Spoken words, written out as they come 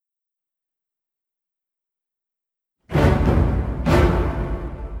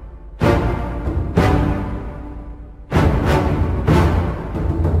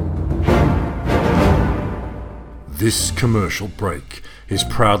This commercial break is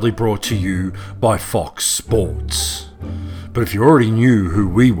proudly brought to you by Fox Sports. But if you already knew who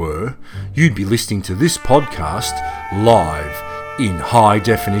we were, you'd be listening to this podcast live in high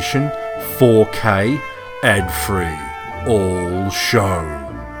definition, 4K, ad-free, all show.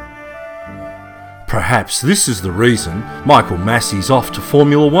 Perhaps this is the reason Michael Massey's off to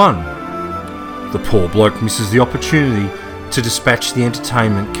Formula One. The poor bloke misses the opportunity to dispatch the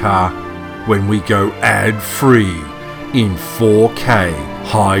entertainment car when we go ad-free in 4K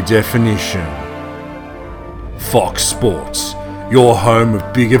high definition. Fox Sports, your home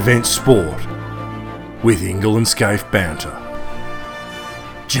of big event sport, with Ingle and Scaife banter.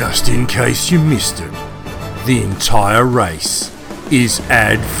 Just in case you missed it, the entire race is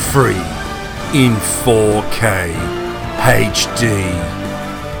ad-free in 4K HD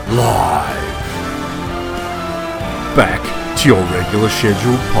live. Back to your regular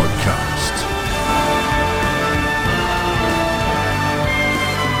scheduled podcast.